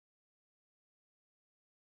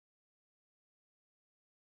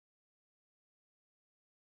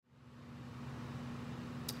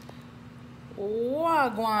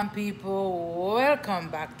Wagwan people, welcome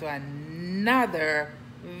back to another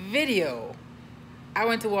video. I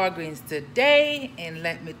went to Walgreens today, and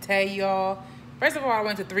let me tell y'all, first of all, I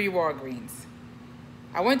went to 3 Walgreens.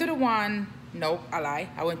 I went to the one, nope, I lie,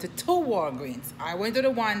 I went to 2 Walgreens. I went to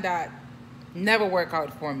the one that never worked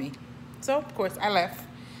out for me, so of course I left.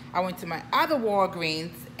 I went to my other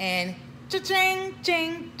Walgreens, and cha-ching,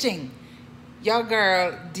 ching, ching, your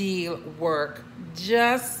girl deal work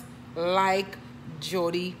just like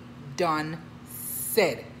Jody done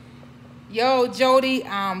said. Yo, Jody,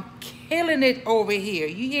 I'm killing it over here.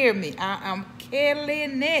 You hear me? I'm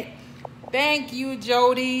killing it. Thank you,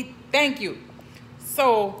 Jody. Thank you.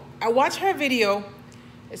 So I watched her video.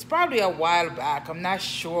 It's probably a while back. I'm not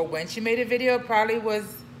sure when she made a video. Probably was,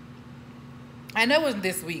 I know it was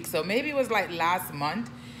this week, so maybe it was like last month.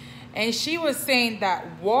 And she was saying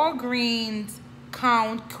that Walgreens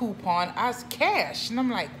count coupon as cash. And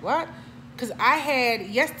I'm like, what? Because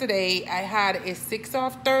yesterday I had a 6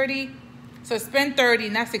 off 30. So spend 30,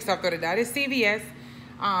 not 6 off 30, that is CVS.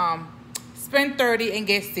 Spend 30 and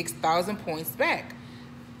get 6,000 points back.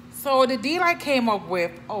 So the deal I came up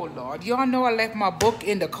with, oh Lord, y'all know I left my book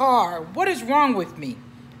in the car. What is wrong with me?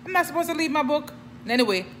 I'm not supposed to leave my book?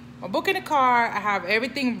 Anyway, my book in the car, I have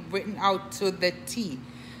everything written out to the T.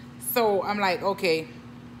 So I'm like, okay,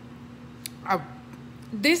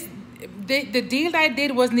 the deal that I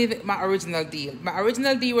did wasn't even my original deal. My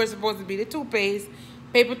original deal was supposed to be the toothpaste,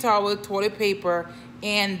 paper towel, toilet paper,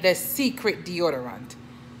 and the secret deodorant.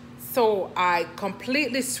 So I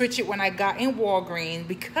completely switched it when I got in Walgreens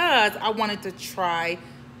because I wanted to try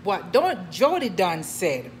what Jody done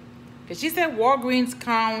said. Because she said Walgreens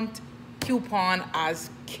count coupon as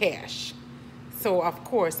cash. So of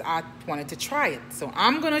course I wanted to try it. So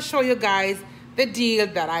I'm going to show you guys the deal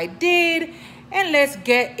that I did. And let's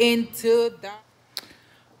get into that.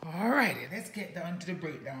 Alrighty, let's get down to the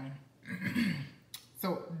breakdown.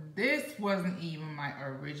 So this wasn't even my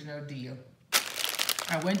original deal.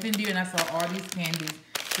 I went in there and I saw all these candies.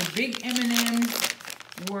 The big M&Ms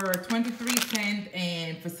were 23 cents,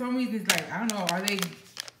 and for some reason it's like, I don't know, are they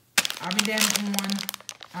having them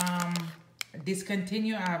on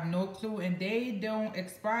discontinue? I have no clue, and they don't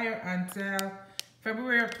expire until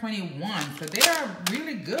February of 21. So they are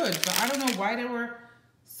really good. So I don't know why they were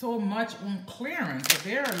so much on clearance. But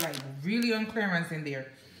they're like really on clearance in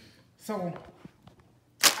there. So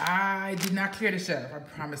I did not clear the shelf, I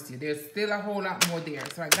promise you. There's still a whole lot more there.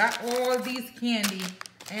 So I got all these candy,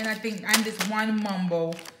 and I think I'm this one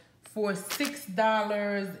Mumbo for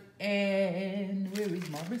 $6. And where is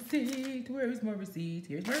my receipt? Where is my receipt?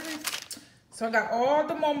 Here's my receipt. So I got all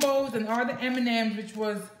the Mumbos and all the M&Ms, which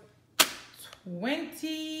was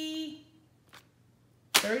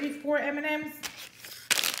 34 M&Ms.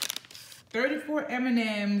 34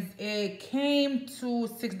 M&Ms. It came to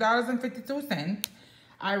 $6.52.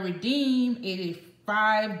 I redeemed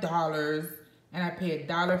 $85 and I paid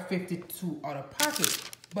 $1.52 out of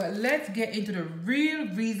pocket. But let's get into the real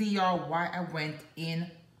reason, y'all, why I went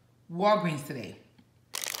in Walgreens today.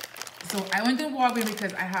 So I went to Walgreens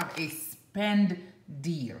because I have a spend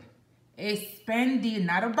deal. A spend deal,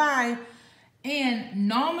 not a buy. And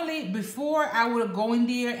normally, before I would go in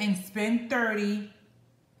there and spend 30,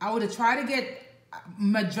 I would have tried to get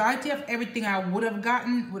majority of everything I would have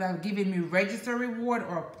gotten would have given me register reward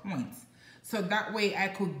or points. So that way I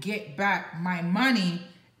could get back my money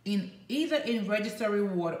in either in register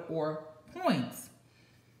reward or points.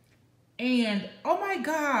 And oh my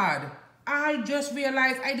God, I just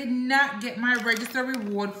realized I did not get my register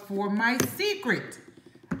reward for my secret.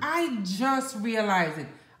 I just realized it.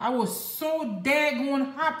 I was so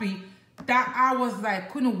daggone happy that I was like,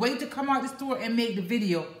 couldn't wait to come out the store and make the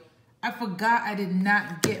video. I forgot I did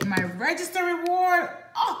not get my register reward.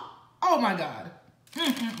 Oh my God.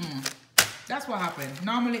 That's what happened.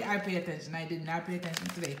 Normally I pay attention. I did not pay attention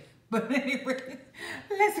today. But anyway,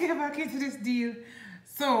 let's get back into this deal.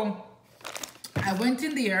 So I went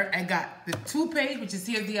in there. I got the toothpaste, which is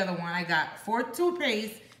here's the other one. I got 4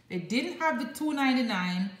 toothpaste. They didn't have the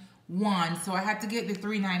 $2.99 one, so I had to get the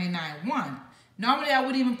 $3.99 one. Normally, I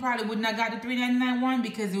would not got the $3.99 one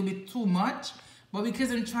because it would be too much. But because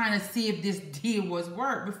I'm trying to see if this deal was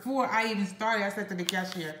worth, before I even started, I said to the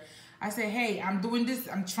cashier, I said, hey, I'm doing this,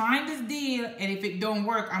 I'm trying this deal, and if it don't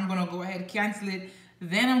work, I'm gonna go ahead and cancel it.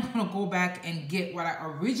 Then I'm gonna go back and get what I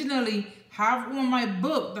originally have on my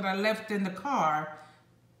book that I left in the car,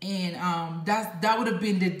 and that would have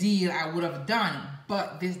been the deal I would have done.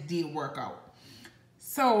 But this did work out.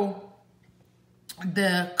 So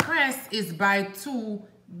the crest is buy 2,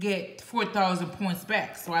 get 4,000 points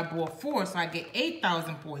back. So I bought 4, so I get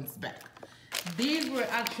 8,000 points back. These were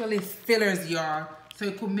actually fillers, y'all. So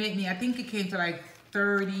it could make me, I think it came to like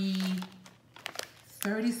 $36.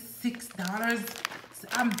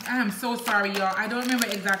 I'm so sorry, y'all. I don't remember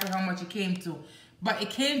exactly how much it came to, but it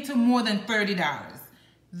came to more than $30.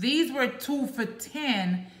 These were 2 for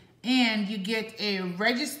 $10, and you get a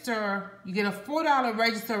register, you get a $4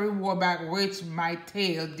 register reward back, which my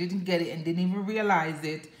tail didn't get it and didn't even realize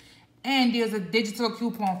it. And there's a digital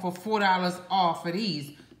coupon for $4 off for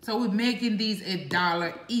these. So we're making these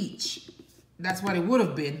 $1 each. That's what it would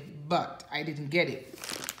have been, but I didn't get it.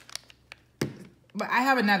 But I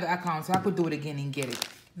have another account, so I could do it again and get it.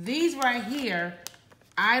 These right here,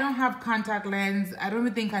 I don't have contact lens. I don't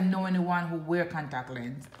even think I know anyone who wear contact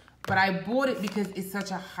lens. But I bought it because it's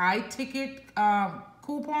such a high ticket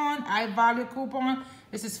coupon, high value coupon.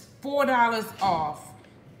 This is $4 off.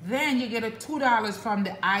 Then you get a $2 from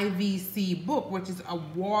the IVC book, which is a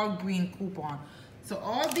Walgreens coupon. So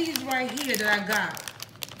all these right here that I got,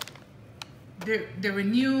 the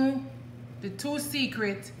Renew, the 2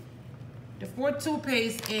 Secret, the 4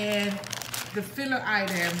 toothpaste, and the filler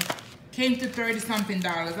item came to $30-something.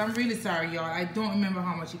 I'm really sorry, y'all. I don't remember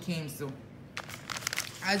how much it came to.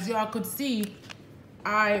 As y'all could see,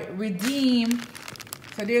 I redeemed,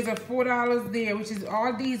 so there's a $4 there, which is,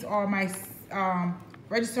 all these are my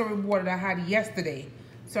register reward that I had yesterday.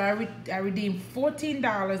 So I redeemed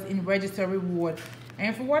 $14 in register reward.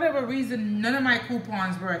 And for whatever reason, none of my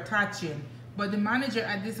coupons were attaching. But the manager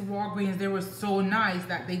at this Walgreens, they were so nice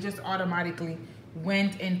that they just automatically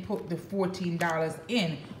went and put the $14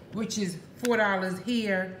 in, which is $4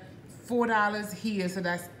 here, $4 here, so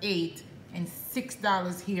that's $8, and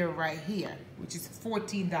 $6 here right here, which is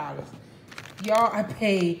 $14. Y'all, I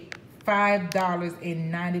paid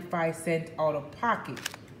 $5.95 out of pocket.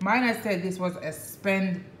 Mine, I said this was a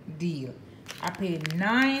spend deal. I paid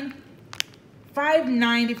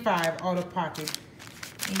 $5.95 out of pocket.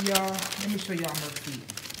 And y'all, let me show y'all my receipt.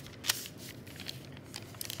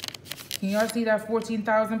 Can y'all see that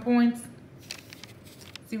 14,000 points?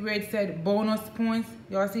 See where it said bonus points?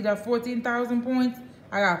 Y'all see that 14,000 points?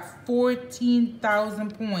 I got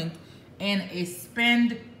 14,000 points and a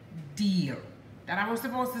spend deal. That I was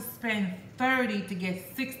supposed to spend 30 to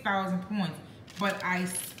get 6,000 points, but I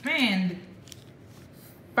spent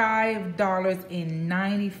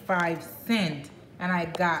 $5.95 and I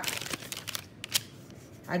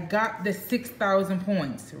got the 6,000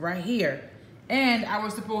 points right here. And I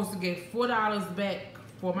was supposed to get $4 back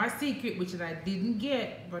for my secret, which I didn't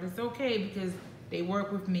get, but it's okay because they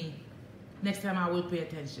work with me. Next time I will pay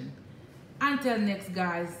attention. Until next,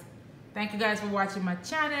 guys, thank you guys for watching my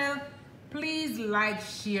channel. Please like,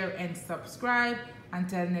 share, and subscribe.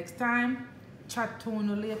 Until next time, chat to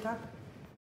you later.